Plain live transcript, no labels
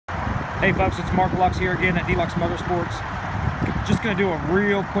Hey folks, it's Mark Lux here again at Deluxe Motorsports. Just going to do a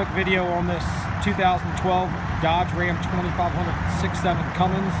real quick video on this 2012 Dodge Ram 2500 6.7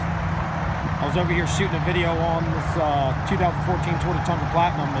 Cummins. I was over here shooting a video on this 2014 Toyota Tundra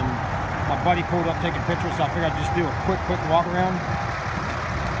Platinum, and my buddy pulled up taking pictures, so I figured I'd just do a quick walk around.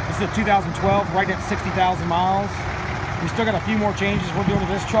 This is a 2012, right at 60,000 miles. We still got a few more changes we're doing to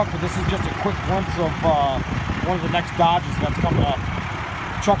this truck, but this is just a quick glimpse of one of the next Dodges that's coming up.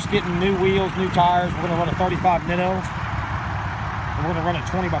 Truck's getting new wheels, new tires. We're going to run a 35 Nitto, and we're going to run a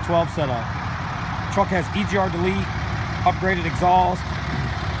 20x12 setup. Truck has EGR delete, upgraded exhaust.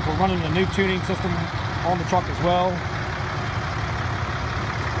 We're running a new tuning system on the truck as well.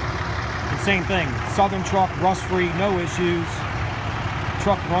 And same thing, Southern truck, rust-free, no issues.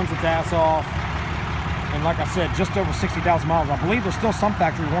 Truck runs its ass off. And like I said, just over 60,000 miles. I believe there's still some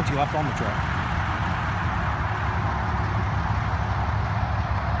factory warranty left on the truck.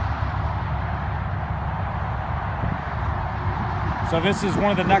 So this is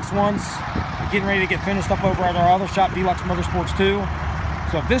one of the next ones, getting ready to get finished up over at our other shop, Deluxe Motorsports 2.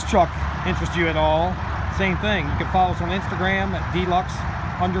 So if this truck interests you at all, same thing. You can follow us on Instagram at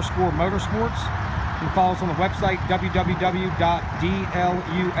Deluxe_Motorsports. You can follow us on the website,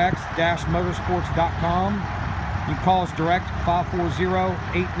 www.delux-motorsports.com. You can call us direct,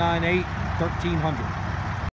 540-898-1300.